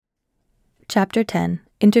Chapter 10,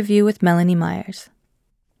 Interview with Mélanie Myers.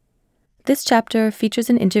 This chapter features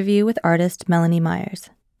an interview with artist Mélanie Myers.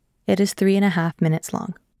 It is 3.5 minutes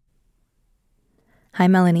long. Hi,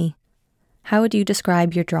 Mélanie. How would you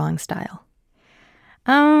describe your drawing style?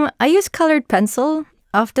 I use colored pencil,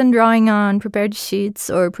 often drawing on prepared sheets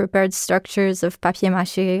or prepared structures of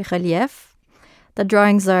papier-mâché relief. The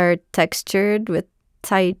drawings are textured with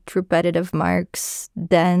tight, repetitive marks,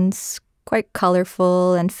 dense, quite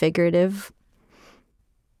colorful and figurative.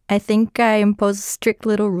 I think I impose strict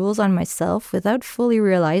little rules on myself without fully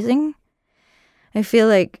realizing. I feel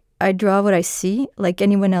like I draw what I see, like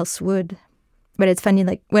anyone else would. But it's funny,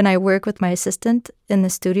 like when I work with my assistant in the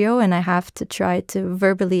studio and I have to try to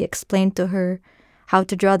verbally explain to her how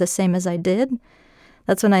to draw the same as I did,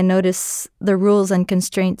 that's when I notice the rules and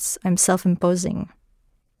constraints I'm self-imposing.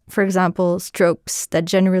 For example, strokes that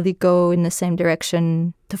generally go in the same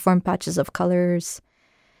direction to form patches of colors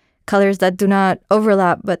that do not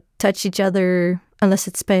overlap but touch each other unless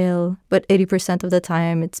it's pale, but 80% of the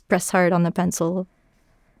time it's pressed hard on the pencil.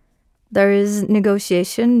 There is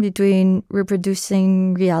negotiation between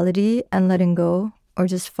reproducing reality and letting go, or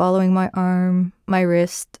just following my arm, my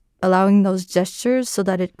wrist, allowing those gestures so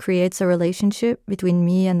that it creates a relationship between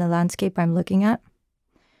me and the landscape I'm looking at.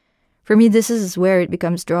 For me, this is where it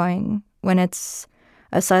becomes drawing, when it's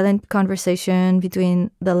a silent conversation between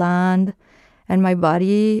the land and my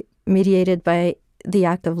body, mediated by the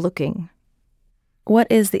act of looking. What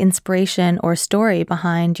is the inspiration or story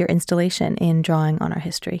behind your installation in Drawing on Our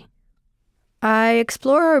History? I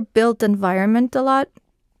explore our built environment a lot,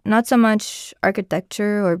 not so much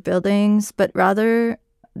architecture or buildings, but rather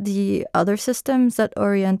the other systems that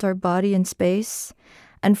orient our body in space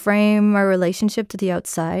and frame our relationship to the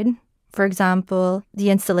outside. For example,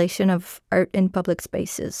 the installation of art in public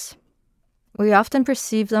spaces. We often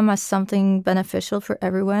perceive them as something beneficial for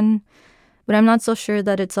everyone, but I'm not so sure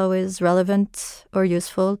that it's always relevant or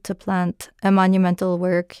useful to plant a monumental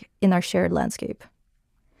work in our shared landscape.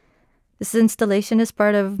 This installation is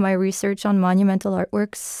part of my research on monumental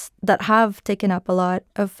artworks that have taken up a lot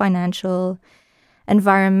of financial,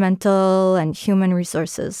 environmental, and human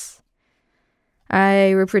resources.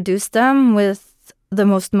 I reproduce them with the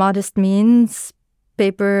most modest means,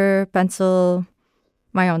 paper, pencil,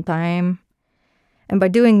 my own time. And by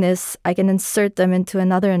doing this, I can insert them into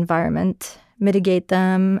another environment, mitigate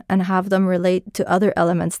them, and have them relate to other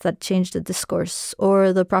elements that change the discourse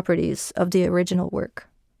or the properties of the original work.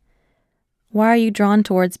 Why are you drawn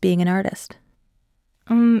towards being an artist?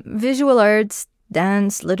 Visual arts,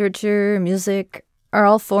 dance, literature, music are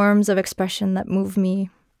all forms of expression that move me,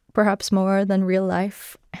 perhaps more than real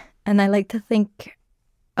life. And I like to think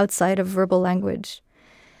outside of verbal language.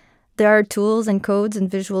 There are tools and codes in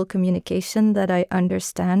visual communication that I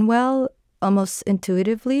understand well, almost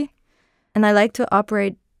intuitively. And I like to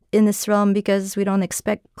operate in this realm because we don't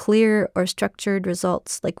expect clear or structured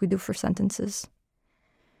results like we do for sentences.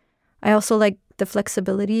 I also like the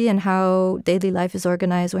flexibility and how daily life is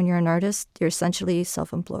organized when you're an artist. You're essentially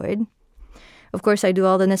self-employed. Of course, I do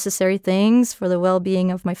all the necessary things for the well-being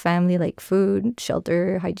of my family, like food,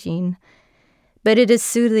 shelter, hygiene. But it is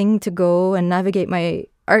soothing to go and navigate my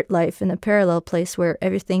art life in a parallel place where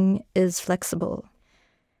everything is flexible.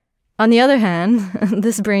 On the other hand,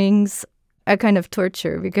 this brings a kind of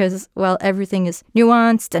torture because while everything is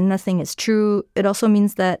nuanced and nothing is true, it also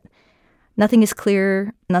means that nothing is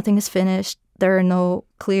clear, nothing is finished, there are no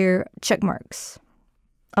clear check marks.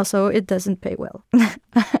 Also, it doesn't pay well.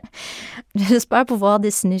 J'espère pouvoir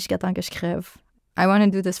dessiner jusqu'à temps que je crève. I want to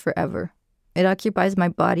do this forever. It occupies my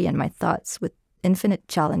body and my thoughts with infinite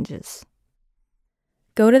challenges.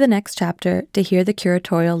 Go to the next chapter to hear the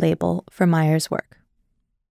curatorial label for Myers' work.